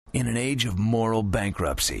In an age of moral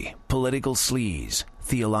bankruptcy, political sleaze,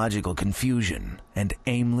 theological confusion, and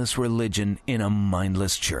aimless religion in a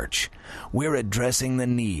mindless church, we're addressing the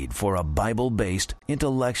need for a Bible-based,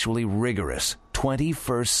 intellectually rigorous,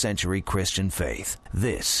 21st century Christian faith.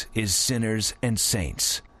 This is Sinners and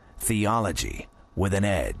Saints, theology with an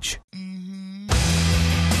edge.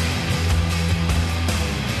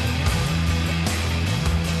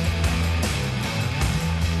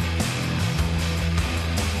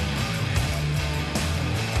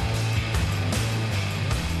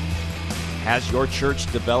 Has your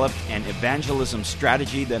church developed an evangelism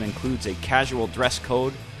strategy that includes a casual dress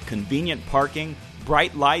code, convenient parking,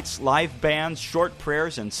 bright lights, live bands, short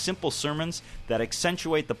prayers, and simple sermons that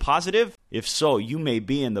accentuate the positive? If so, you may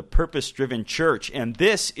be in the Purpose-Driven Church, and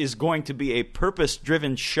this is going to be a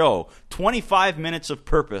purpose-driven show. 25 minutes of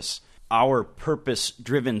purpose. Our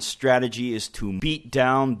purpose-driven strategy is to beat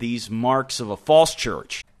down these marks of a false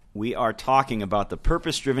church. We are talking about the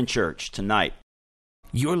Purpose-Driven Church tonight.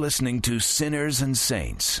 You're listening to Sinners and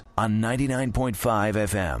Saints on 99.5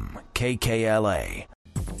 FM, KKLA.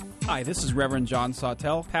 Hi, this is Reverend John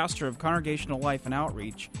Sawtell, pastor of Congregational Life and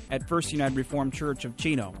Outreach at First United Reformed Church of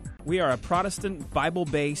Chino. We are a Protestant,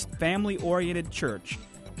 Bible-based, family-oriented church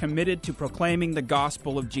committed to proclaiming the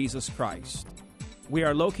gospel of Jesus Christ. We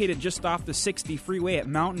are located just off the 60 freeway at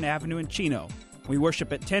Mountain Avenue in Chino. We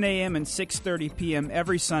worship at 10 a.m. and 6:30 p.m.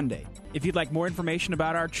 every Sunday. If you'd like more information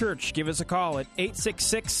about our church, give us a call at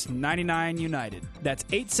 866-99-UNITED. That's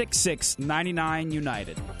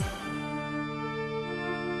 866-99-UNITED.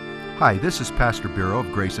 Hi, this is Pastor Bureau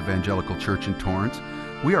of Grace Evangelical Church in Torrance.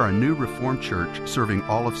 We are a new Reformed church serving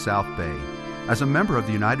all of South Bay. As a member of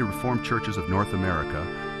the United Reformed Churches of North America,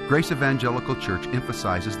 Grace Evangelical Church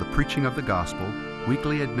emphasizes the preaching of the gospel,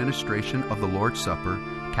 weekly administration of the Lord's Supper,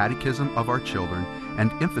 catechism of our children, and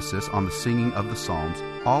emphasis on the singing of the Psalms,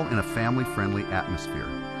 all in a family-friendly atmosphere.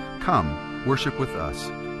 Come, worship with us.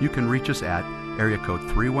 You can reach us at area code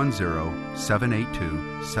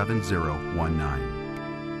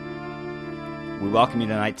 310-782-7019. We welcome you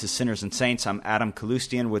tonight to Sinners and Saints. I'm Adam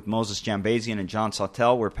Kalustian with Moses Jambazian and John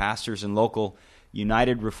Sawtell. We're pastors in local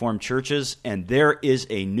United Reformed churches, and there is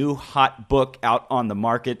a new hot book out on the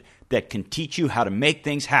market that can teach you how to make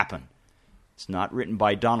things happen. It's not written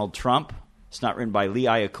by Donald Trump. It's not written by Lee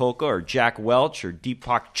Iacocca or Jack Welch or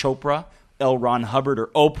Deepak Chopra, L. Ron Hubbard, or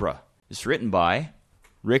Oprah. It's written by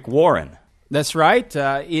Rick Warren. That's right.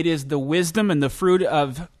 It is the wisdom and the fruit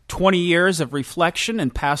of 20 years of reflection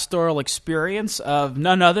and pastoral experience of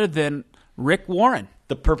none other than Rick Warren.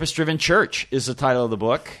 The Purpose-Driven Church is the title of the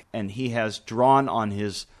book, and he has drawn on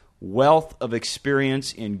his wealth of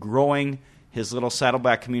experience in growing his little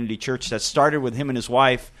Saddleback Community Church that started with him and his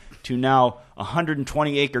wife to now a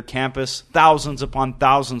 120-acre campus, thousands upon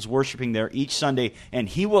thousands worshiping there each Sunday, and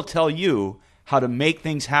he will tell you how to make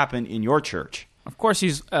things happen in your church. Of course,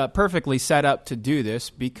 he's perfectly set up to do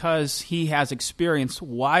this because he has experienced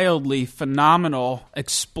wildly phenomenal,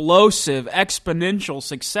 explosive, exponential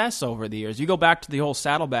success over the years. You go back to the whole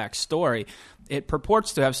Saddleback story. It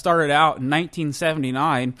purports to have started out in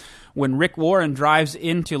 1979 when Rick Warren drives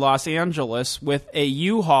into Los Angeles with a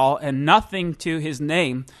U-Haul and nothing to his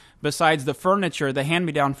name besides the furniture, the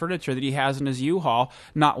hand-me-down furniture that he has in his U-Haul.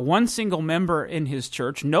 Not one single member in his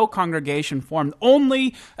church, no congregation formed,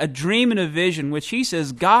 only a dream and a vision, which he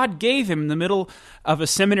says God gave him in the middle of a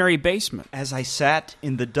seminary basement. As I sat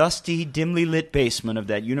in the dusty, dimly lit basement of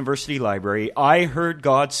that university library, I heard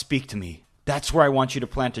God speak to me. That's where I want you to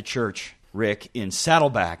plant a church, Rick, in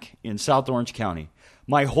Saddleback in South Orange County.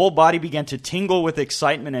 My whole body began to tingle with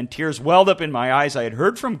excitement and tears welled up in my eyes. I had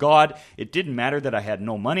heard from God. It didn't matter that I had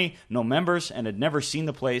no money, no members, and had never seen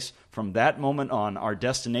the place. From that moment on, our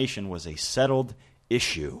destination was a settled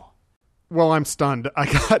issue. Well, I'm stunned.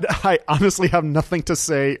 I honestly have nothing to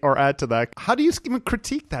say or add to that. How do you even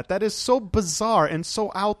critique that? That is so bizarre and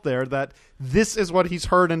so out there that this is what he's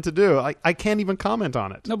heard and to do. I can't even comment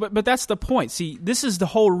on it. No, but that's the point. See, this is the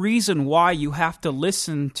whole reason why you have to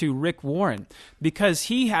listen to Rick Warren, because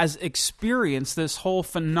he has experienced this whole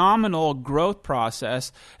phenomenal growth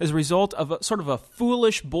process as a result of a, sort of a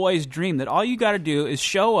foolish boy's dream that all you got to do is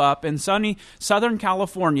show up in sunny Southern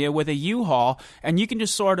California with a U-Haul and you can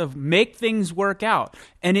just sort of make things work out.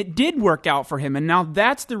 And it did work out for him. And now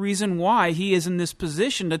that's the reason why he is in this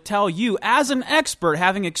position to tell you, as an expert,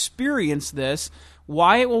 having experienced this,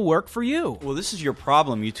 why it will work for you. Well, this is your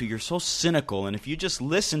problem, you two. You're so cynical. And if you just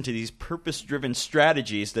listen to these purpose-driven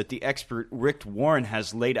strategies that the expert Rick Warren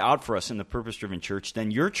has laid out for us in the Purpose-Driven Church,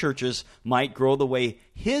 then your churches might grow the way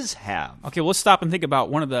his have. Okay, well, let's stop and think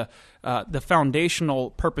about one of the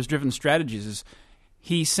foundational purpose-driven strategies is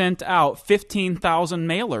he sent out 15,000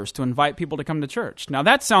 mailers to invite people to come to church. Now,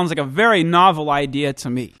 that sounds like a very novel idea to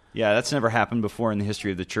me. Yeah, that's never happened before in the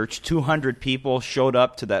history of the church. 200 people showed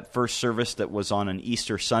up to that first service that was on an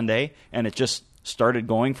Easter Sunday, and it just started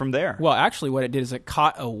going from there. Well, actually, what it did is it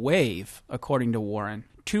caught a wave, according to Warren.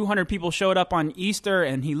 200 people showed up on Easter,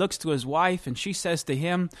 and he looks to his wife, and she says to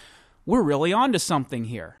him, "We're really onto something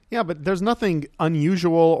here." Yeah, but there's nothing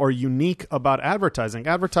unusual or unique about advertising.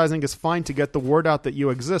 Advertising is fine to get the word out that you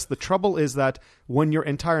exist. The trouble is that when your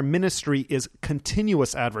entire ministry is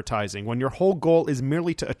continuous advertising, when your whole goal is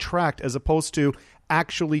merely to attract as opposed to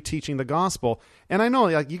actually teaching the gospel. And I know,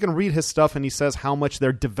 like, you can read his stuff and he says how much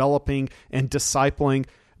they're developing and discipling,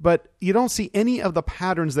 but you don't see any of the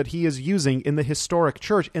patterns that he is using in the historic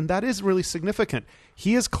church, and that is really significant.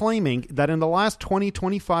 He is claiming that in the last 20,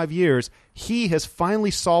 25 years, he has finally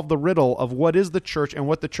solved the riddle of what is the church and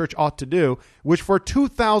what the church ought to do, which for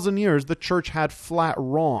 2,000 years the church had flat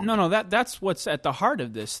wrong. No, that's what's at the heart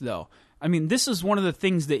of this, though. I mean, this is one of the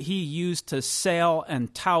things that he used to sell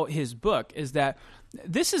and tout his book, is that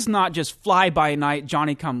this is not just fly-by-night,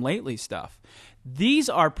 Johnny-come-lately stuff. These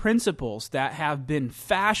are principles that have been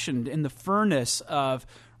fashioned in the furnace of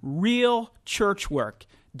real church work,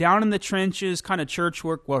 down in the trenches kind of church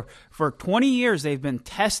work, where for 20 years they've been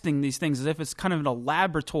testing these things as if it's kind of in a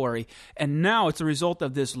laboratory, and now it's a result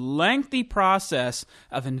of this lengthy process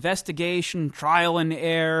of investigation, trial and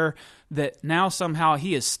error, that now somehow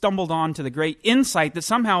he has stumbled on to the great insight that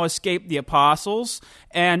somehow escaped the apostles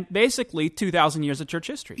and basically 2,000 years of church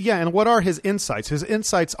history. Yeah, and what are his insights? His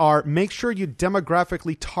insights are, make sure you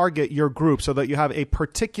demographically target your group so that you have a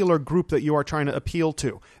particular group that you are trying to appeal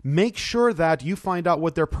to. Make sure that you find out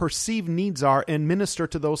what their perceived needs are and minister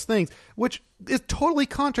to those things, which is totally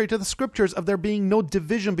contrary to the scriptures of there being no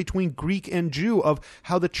division between Greek and Jew, of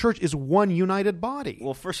how the church is one united body.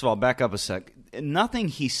 Well, first of all, back up a sec. Nothing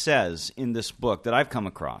he says in this book that I've come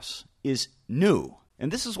across is new. And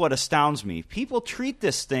this is what astounds me. People treat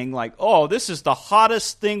this thing like, oh, this is the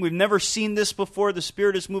hottest thing. We've never seen this before. The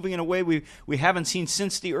Spirit is moving in a way we haven't seen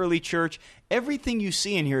since the early church. Everything you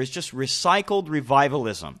see in here is just recycled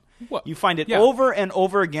revivalism. Well, you find it over and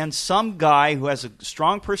over again. Some guy who has a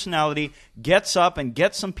strong personality gets up and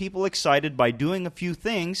gets some people excited by doing a few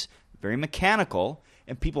things, very mechanical,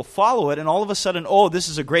 and people follow it, and all of a sudden, oh, this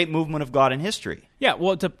is a great movement of God in history. Yeah,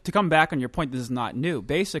 well, to come back on your point, this is not new.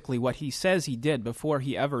 Basically, what he says he did before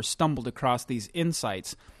he ever stumbled across these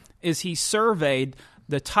insights is he surveyed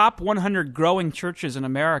the top 100 growing churches in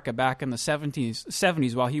America back in the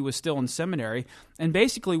 70s while he was still in seminary, and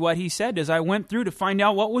basically what he said is, I went through to find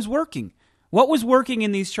out what was working. What was working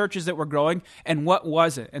in these churches that were growing, and what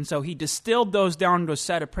wasn't? And so he distilled those down to a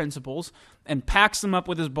set of principles and packs them up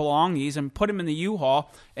with his belongings and put them in the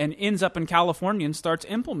U-Haul and ends up in California and starts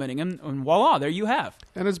implementing them, and voila, there you have.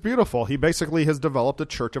 And it's beautiful. He basically has developed a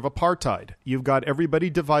church of apartheid. You've got everybody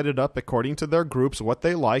divided up according to their groups, what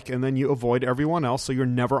they like, and then you avoid everyone else so you're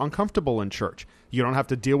never uncomfortable in church. You don't have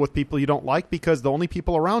to deal with people you don't like because the only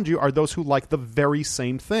people around you are those who like the very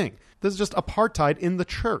same thing. This is just apartheid in the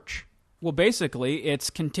church. Well, basically,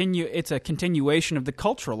 it's a continuation of the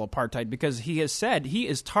cultural apartheid, because he has said he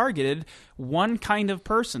is targeted one kind of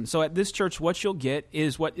person. So at this church, what you'll get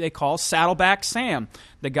is what they call Saddleback Sam,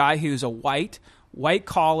 the guy who's a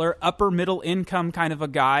white-collar, upper-middle income kind of a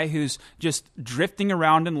guy who's just drifting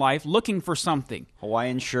around in life looking for something.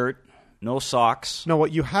 Hawaiian shirt, no socks. No,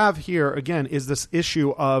 what you have here, again, is this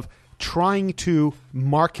issue of trying to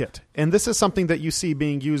market. And this is something that you see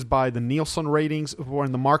being used by the Nielsen ratings,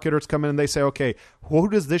 when the marketers come in and they say, okay, who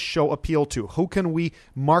does this show appeal to? Who can we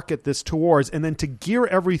market this towards? And then to gear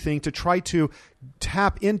everything to try to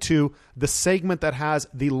tap into the segment that has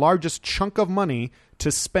the largest chunk of money to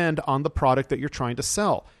spend on the product that you're trying to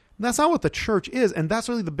sell. That's not what the church is, and that's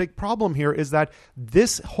really the big problem here, is that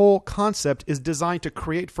this whole concept is designed to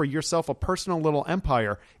create for yourself a personal little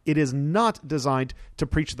empire. It is not designed to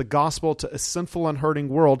preach the gospel to a sinful and hurting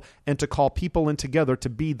world and to call people in together to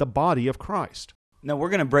be the body of Christ. Now, we're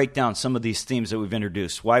going to break down some of these themes that we've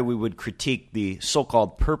introduced, why we would critique the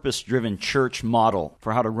so-called purpose-driven church model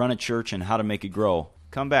for how to run a church and how to make it grow.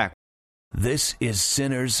 Come back. This is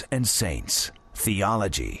Sinners and Saints,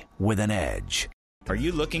 theology with an edge. Are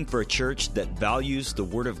you looking for a church that values the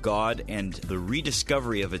Word of God and the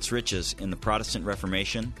rediscovery of its riches in the Protestant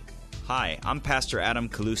Reformation? Hi, I'm Pastor Adam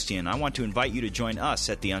Kaloostian. I want to invite you to join us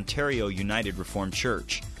at the Ontario United Reformed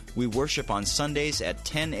Church. We worship on Sundays at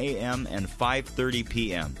 10 a.m. and 5:30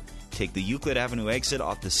 p.m. Take the Euclid Avenue exit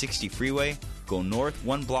off the 60 freeway, go north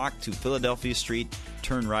 1 block to Philadelphia Street,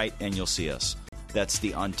 turn right, and you'll see us. That's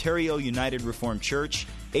the Ontario United Reformed Church,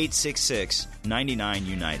 866-99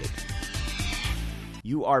 United.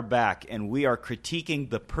 You are back, and we are critiquing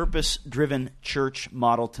the purpose-driven church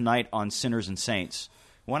model tonight on Sinners and Saints.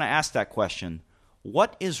 I want to ask that question.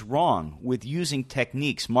 What is wrong with using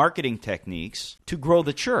techniques, marketing techniques, to grow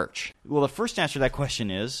the church? Well, the first answer to that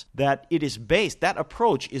question is that that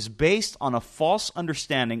approach is based on a false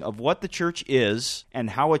understanding of what the church is and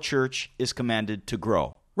how a church is commanded to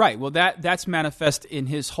grow. Right. Well, that's manifest in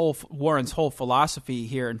Warren's whole philosophy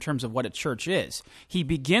here in terms of what a church is. He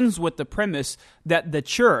begins with the premise that the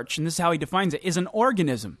church, and this is how he defines it, is an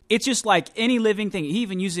organism. It's just like any living thing. He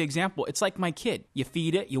even used the example, it's like my kid. You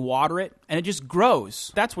feed it, you water it, and it just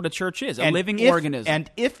grows. That's what a church is, a living organism. And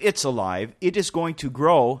if it's alive, it is going to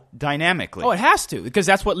grow dynamically. Oh, it has to, because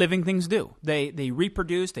that's what living things do. They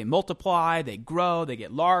reproduce, they multiply, they grow, they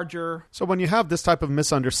get larger. So when you have this type of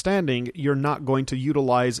misunderstanding, you're not going to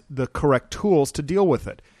utilize the correct tools to deal with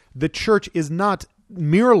it. The church is not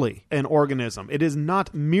merely an organism. It is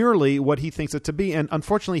not merely what he thinks it to be. And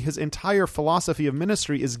unfortunately, his entire philosophy of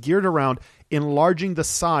ministry is geared around enlarging the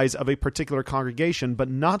size of a particular congregation, but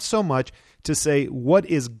not so much to say what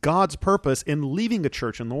is God's purpose in leaving a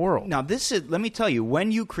church in the world. Now, let me tell you,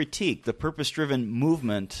 when you critique the purpose-driven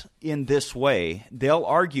movement in this way, they'll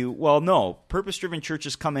argue, well, no, purpose-driven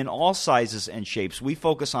churches come in all sizes and shapes. We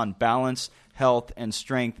focus on balance, health, and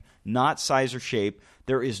strength, not size or shape.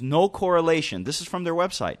 There is no correlation. This is from their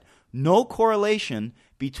website. No correlation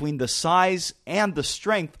between the size and the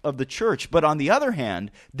strength of the church. But on the other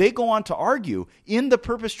hand, they go on to argue in the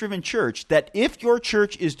purpose-driven church that if your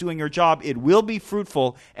church is doing your job, it will be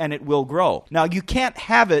fruitful and it will grow. Now, you can't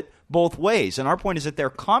have it both ways. And our point is that they're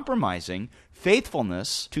compromising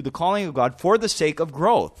faithfulness to the calling of God for the sake of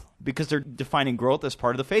growth, because they're defining growth as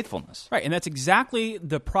part of the faithfulness. Right, and that's exactly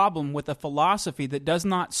the problem with a philosophy that does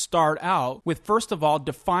not start out with, first of all,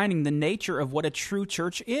 defining the nature of what a true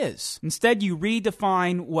church is. Instead, you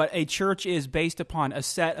redefine what a church is based upon a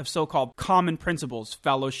set of so-called common principles: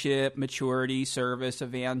 fellowship, maturity, service,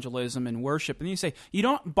 evangelism, and worship. And you say, you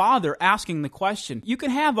don't bother asking the question, you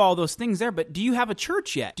can have all those things there, but do you have a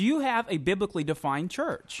church yet? Do you have a biblically defined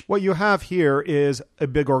church? What you have here is a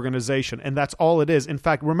big organization, and that's all it is. In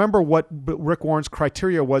fact, remember what Rick Warren's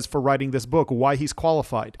criteria was for writing this book, why he's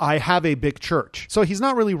qualified. I have a big church. So he's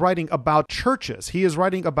not really writing about churches. He is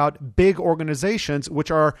writing about big organizations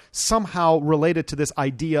which are somehow related to this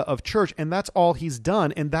idea of church, and that's all he's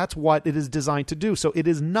done, and that's what it is designed to do. So it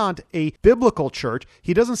is not a biblical church.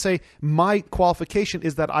 He doesn't say, my qualification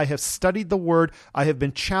is that I have studied the Word, I have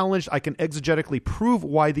been challenged, I can exegetically prove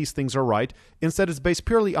why these things are right. Instead, it's based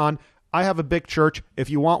purely on, I have a big church. If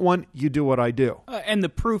you want one, you do what I do. And the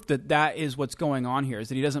proof that that is what's going on here is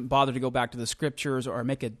that he doesn't bother to go back to the scriptures or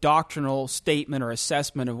make a doctrinal statement or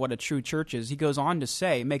assessment of what a true church is. He goes on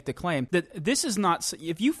to make the claim that this is not,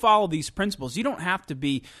 if you follow these principles, you don't have to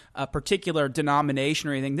be a particular denomination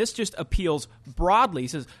or anything. This just appeals broadly. He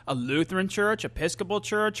says a Lutheran church, Episcopal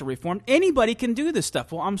church, a Reformed, anybody can do this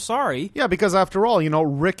stuff. Well, I'm sorry. Yeah, because after all,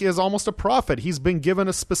 Rick is almost a prophet. He's been given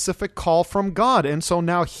a specific call from God, and so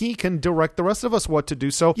now he can direct the rest of us what to do.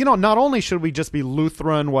 So, not only should we just be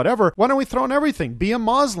Lutheran, whatever, why don't we throw in everything? Be a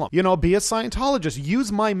Muslim, be a Scientologist.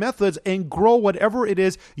 Use my methods and grow whatever it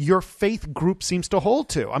is your faith group seems to hold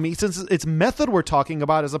to. I mean, since it's method we're talking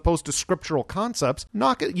about as opposed to scriptural concepts,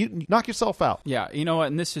 knock yourself out. Yeah, you know what?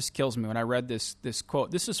 And this just kills me when I read this quote.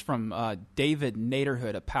 This is from David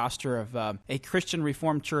Naderhood, a pastor of a Christian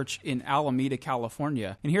Reformed church in Alameda,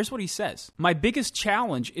 California. And here's what he says. My biggest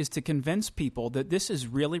challenge is to convince people that this is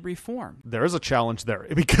really reform. There is a challenge there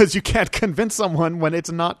because you can't convince someone when it's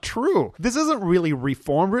not true. This isn't really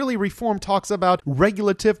reform. Really, reform talks about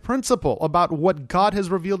regulative principle, about what God has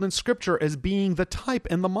revealed in Scripture as being the type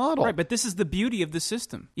and the model. Right, but this is the beauty of the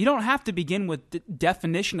system. You don't have to begin with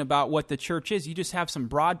definition about what the church is. You just have some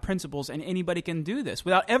broad principles and anybody can do this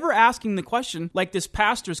without ever asking the question, like this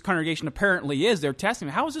pastor's congregation apparently is. They're testing,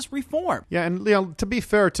 how is this reform? Yeah, and to be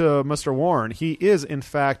fair to Mr. Warren, he is in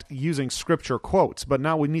fact using Scripture quotes, but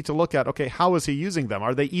now we need to look at, okay, how is he using them?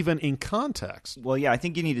 Are they even in context? Well, yeah, I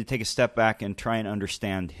think you need to take a step back and try and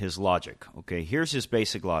understand his logic. Okay, here's his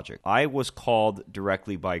basic logic. I was called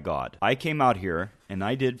directly by God. I came out here and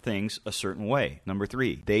I did things a certain way. Number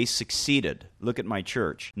 3, they succeeded. Look at my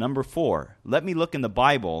church. Number 4, let me look in the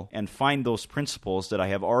Bible and find those principles that I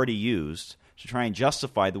have already used to try and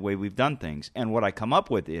justify the way we've done things. And what I come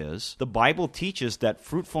up with is the Bible teaches that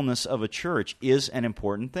fruitfulness of a church is an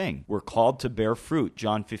important thing. We're called to bear fruit,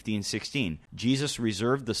 John 15:16. Jesus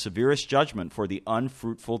reserved the severest judgment for the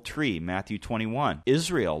unfruitful tree, Matthew 21.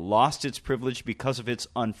 Israel lost its privilege because of its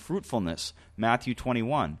unfruitfulness, Matthew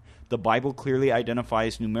 21. The Bible clearly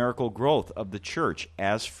identifies numerical growth of the church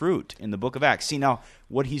as fruit in the book of Acts. See, now,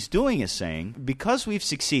 what he's doing is saying, because we've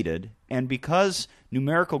succeeded, and because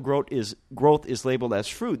numerical growth is labeled as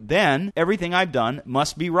fruit, then everything I've done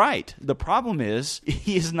must be right. The problem is,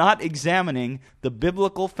 he is not examining the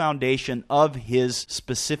biblical foundation of his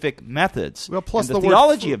specific methods, Well, plus and the the word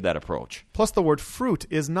theology fruit. of that approach. Plus, the word fruit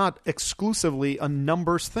is not exclusively a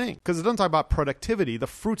numbers thing, because it doesn't talk about productivity. The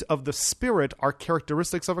fruit of the Spirit are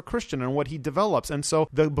characteristics of a Christian and what he develops. And so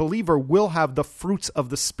the believer will have the fruits of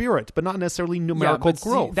the Spirit, but not necessarily numerical but see,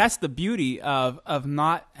 growth. that's the beauty of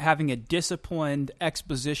not having a disciplined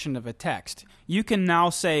exposition of a text. You can now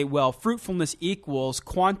say, well, fruitfulness equals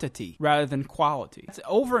quantity rather than quality. It's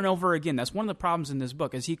over and over again. That's one of the problems in this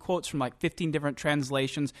book, is he quotes from like 15 different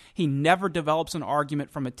translations. He never develops an argument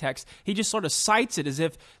from a text. He just sort of cites it as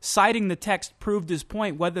if citing the text proved his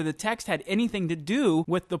point, whether the text had anything to do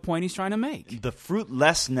with the point he's trying to make. The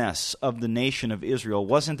fruitlessness of the nation of Israel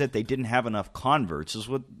wasn't that they didn't have enough converts.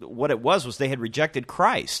 What it was they had rejected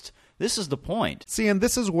Christ. This is the point. See, and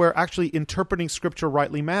this is where actually interpreting Scripture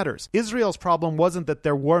rightly matters. Israel's problem wasn't that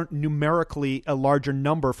there weren't numerically a larger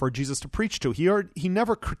number for Jesus to preach to. He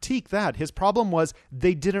never critiqued that. His problem was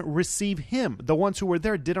they didn't receive him. The ones who were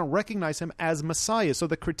there didn't recognize him as Messiah. So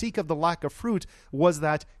the critique of the lack of fruit was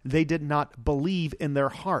that they did not believe in their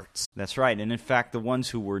hearts. That's right. And in fact, the ones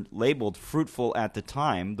who were labeled fruitful at the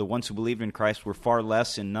time, the ones who believed in Christ, were far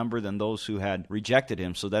less in number than those who had rejected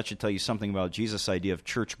him. So that should tell you something about Jesus' idea of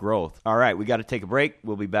church growth. All right, we got to take a break.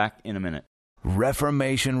 We'll be back in a minute.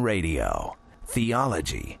 Reformation Radio.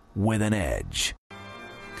 Theology with an edge.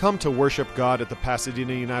 Come to worship God at the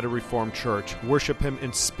Pasadena United Reformed Church. Worship him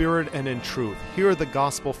in spirit and in truth. Hear the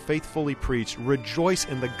gospel faithfully preached. Rejoice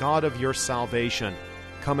in the God of your salvation.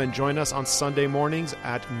 Come and join us on Sunday mornings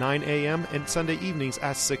at 9 a.m. and Sunday evenings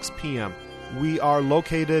at 6 p.m. We are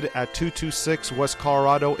located at 226 West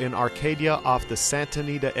Colorado in Arcadia off the Santa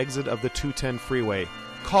Anita exit of the 210 freeway.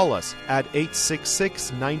 Call us at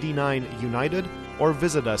 866-99-UNITED or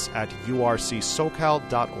visit us at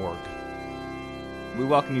urcsocal.org. We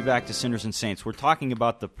welcome you back to Sinners and Saints. We're talking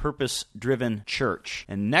about the purpose-driven church.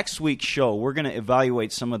 And next week's show, we're going to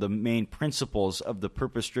evaluate some of the main principles of the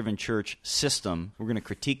purpose-driven church system. We're going to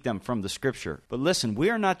critique them from the Scripture. But listen, we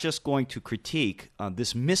are not just going to critique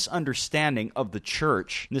this misunderstanding of the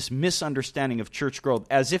church, this misunderstanding of church growth,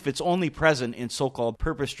 as if it's only present in so-called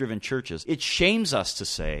purpose-driven churches. It shames us to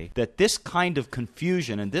say that this kind of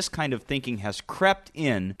confusion and this kind of thinking has crept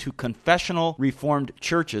in to confessional Reformed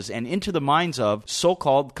churches and into the minds of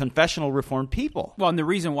so-called confessional Reformed people. Well, and the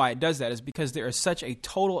reason why it does that is because there is such a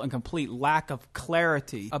total and complete lack of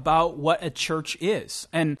clarity about what a church is.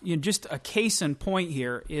 And just a case in point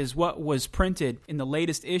here is what was printed in the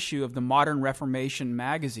latest issue of the Modern Reformation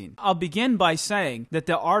magazine. I'll begin by saying that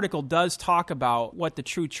the article does talk about what the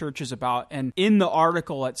true church is about, and in the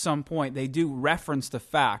article at some point they do reference the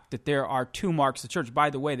fact that there are two marks of the church.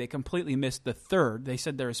 By the way, they completely missed the third. They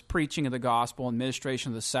said there's preaching of the gospel and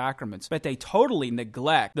administration of the sacraments, but they totally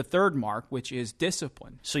neglect the third mark, which is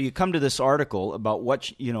discipline. So you come to this article about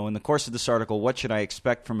what, in the course of this article, what should I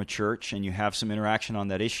expect from a church? And you have some interaction on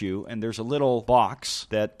that issue. And there's a little box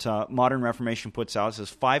that Modern Reformation puts out. It says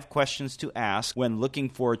 5 questions to ask when looking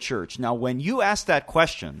for a church. Now, when you ask that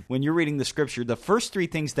question, when you're reading the Scripture, the first 3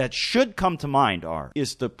 things that should come to mind are,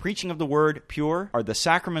 is the preaching of the word pure? Are the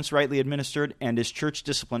sacraments rightly administered? And is church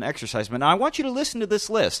discipline exercised? But now I want you to listen to this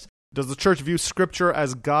list. Does the church view Scripture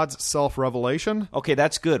as God's self-revelation? Okay,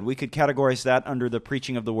 that's good. We could categorize that under the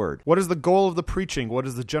preaching of the word. What is the goal of the preaching? What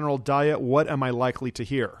is the general diet? What am I likely to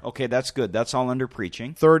hear? Okay, that's good. That's all under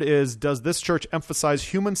preaching. Third is, does this church emphasize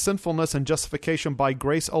human sinfulness and justification by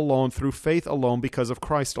grace alone, through faith alone, because of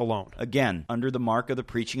Christ alone? Again, under the mark of the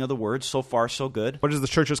preaching of the word. So far, so good. What is the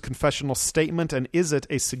church's confessional statement, and is it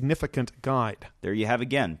a significant guide? There you have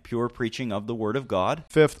again, pure preaching of the word of God.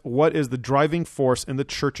 Fifth, what is the driving force in the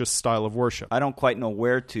church's style of worship? I don't quite know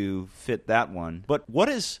where to fit that one. But what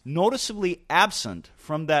is noticeably absent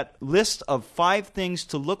from that list of 5 things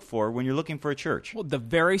to look for when you're looking for a church? Well, the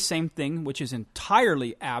very same thing which is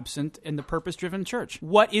entirely absent in the purpose-driven church.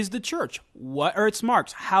 What is the church? What are its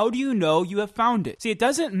marks? How do you know you have found it? See, it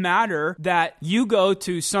doesn't matter that you go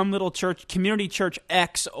to some little church, community church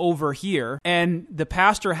X over here, and the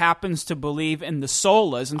pastor happens to believe in the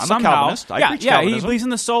solas, and I'm somehow, a Calvinist. I preach Calvinism. he believes in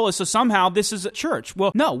the solas, so somehow this is a church.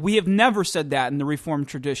 Well, no, we have never said that in the Reformed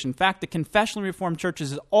tradition. In fact, the confessionally Reformed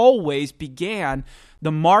churches always began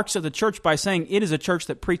the marks of the church by saying it is a church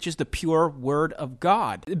that preaches the pure Word of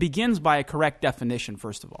God. It begins by a correct definition,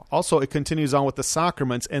 first of all. Also, it continues on with the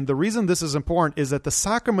sacraments, and the reason this is important is that the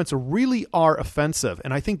sacraments really are offensive,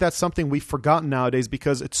 and I think that's something we've forgotten nowadays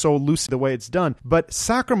because it's so loose the way it's done. But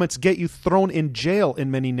sacraments get you thrown in jail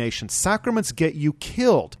in many nations. Sacraments get you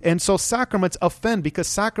killed, and so sacraments offend because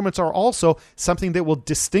sacraments are also something that will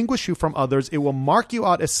distinguish you from others. It will mark you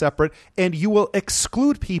out as separate, and you will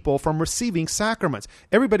exclude people from receiving sacraments.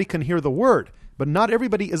 Everybody can hear the word, but not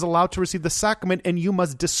everybody is allowed to receive the sacrament, and you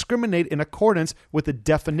must discriminate in accordance with the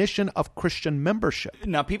definition of Christian membership.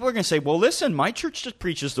 Now, people are going to say, well, listen, my church just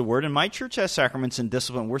preaches the word, and my church has sacraments and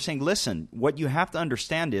discipline. We're saying, listen, what you have to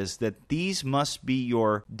understand is that these must be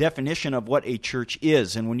your definition of what a church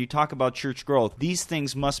is. And when you talk about church growth, these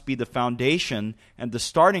things must be the foundation and the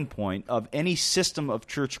starting point of any system of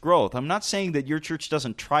church growth. I'm not saying that your church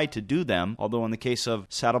doesn't try to do them, although in the case of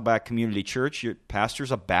Saddleback Community Church, your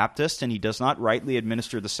pastor's a Baptist, and he does not rightly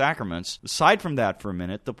administer the sacraments. Aside from that for a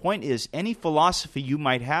minute, the point is any philosophy you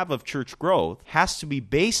might have of church growth has to be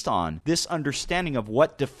based on this understanding of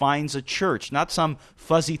what defines a church, not some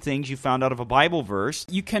fuzzy things you found out of a Bible verse.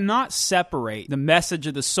 You cannot separate the message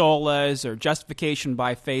of the solas or justification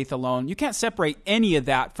by faith alone. You can't separate any of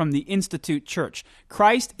that from the institute church.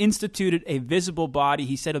 Christ instituted a visible body.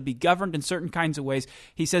 He said it'll be governed in certain kinds of ways.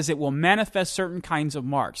 He says it will manifest certain kinds of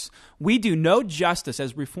marks. We do no justice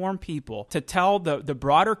as Reformed people to tell the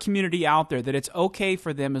broader community out there that it's okay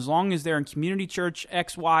for them, as long as they're in community church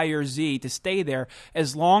X, Y, or Z, to stay there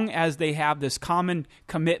as long as they have this common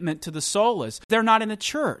commitment to the solas. They're not in a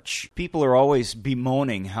church. People are always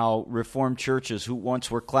bemoaning how Reformed churches who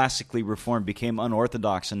once were classically Reformed became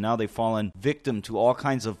unorthodox, and now they've fallen victim to all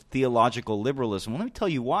kinds of theological liberalism. Well, let me tell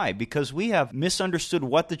you why. Because we have misunderstood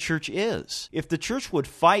what the church is. If the church would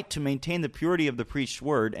fight to maintain the purity of the preached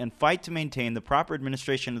word and fight to maintain the proper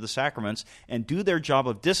administration of the sacraments and do their job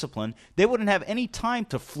of discipline, they wouldn't have any time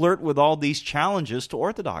to flirt with all these challenges to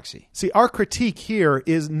orthodoxy. See, our critique here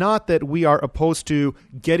is not that we are opposed to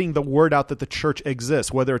getting the word out that the church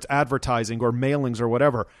exists, whether it's advertising or mailings or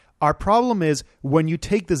whatever. Our problem is when you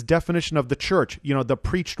take this definition of the church, the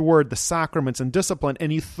preached word, the sacraments and discipline,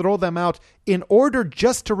 and you throw them out in order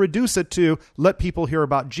just to reduce it to let people hear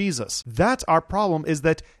about Jesus. That's our problem, is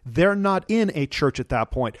that they're not in a church at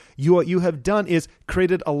that point. What you have done is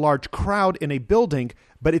created a large crowd in a building,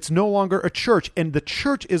 but it's no longer a church. And the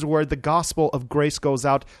church is where the gospel of grace goes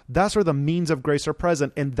out. That's where the means of grace are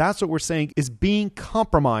present. And that's what we're saying is being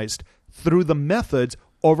compromised through the methods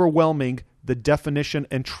overwhelming the definition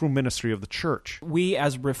and true ministry of the church. We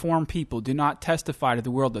as Reformed people do not testify to the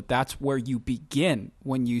world that that's where you begin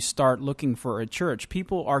when you start looking for a church.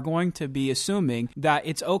 People are going to be assuming that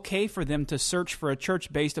it's okay for them to search for a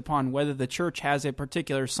church based upon whether the church has a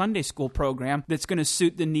particular Sunday school program that's going to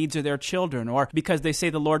suit the needs of their children, or because they say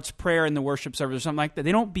the Lord's Prayer in the worship service or something like that.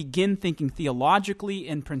 They don't begin thinking theologically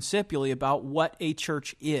and principially about what a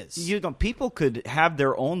church is. People could have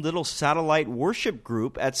their own little satellite worship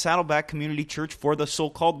group at Saddleback Community Church for the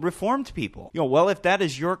so-called Reformed people. Well, if that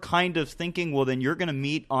is your kind of thinking, well, then you're going to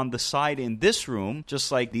meet on the side in this room,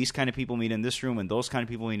 just like these kind of people meet in this room and those kind of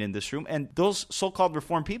people meet in this room. And those so-called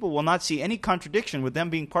Reformed people will not see any contradiction with them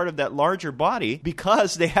being part of that larger body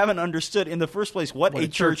because they haven't understood in the first place what a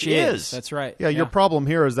church is. That's right. Yeah, your problem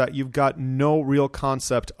here is that you've got no real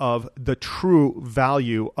concept of the true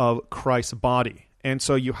value of Christ's body. And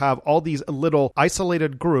so you have all these little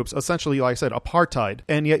isolated groups, essentially, like I said, apartheid,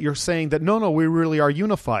 and yet you're saying that, no, we really are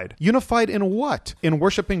unified. Unified in what? In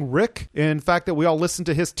worshiping Rick? In fact that we all listen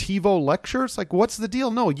to his TiVo lectures? Like, what's the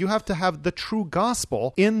deal? No, you have to have the true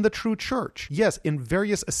gospel in the true church. Yes, in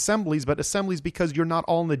various assemblies, but assemblies because you're not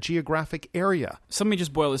all in the geographic area. So let me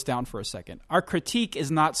just boil this down for a second. Our critique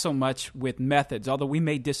is not so much with methods, although we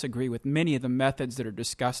may disagree with many of the methods that are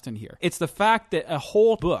discussed in here. It's the fact that a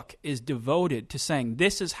whole book is devoted to saying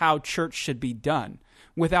this is how church should be done,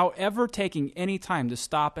 without ever taking any time to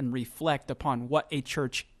stop and reflect upon what a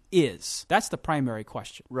church is. That's the primary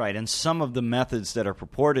question. Right, and some of the methods that are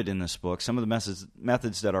purported in this book, some of the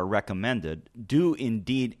methods that are recommended, do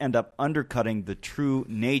indeed end up undercutting the true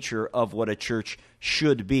nature of what a church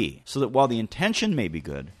should be. So that while the intention may be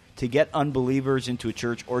good, to get unbelievers into a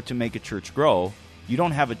church or to make a church grow, you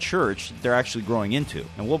don't have a church that they're actually growing into.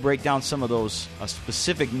 And we'll break down some of those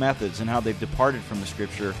specific methods and how they've departed from the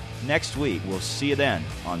Scripture next week. We'll see you then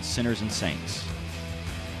on Sinners and Saints.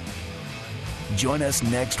 Join us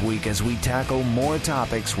next week as we tackle more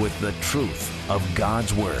topics with the truth of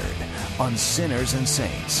God's Word on Sinners and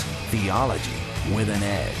Saints, Theology with an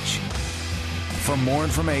Edge. For more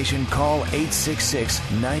information, call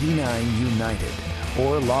 866-99-UNITED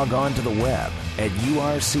or log on to the web at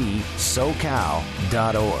urcsocal.org.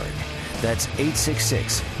 That's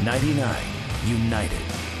 866-99-UNITED.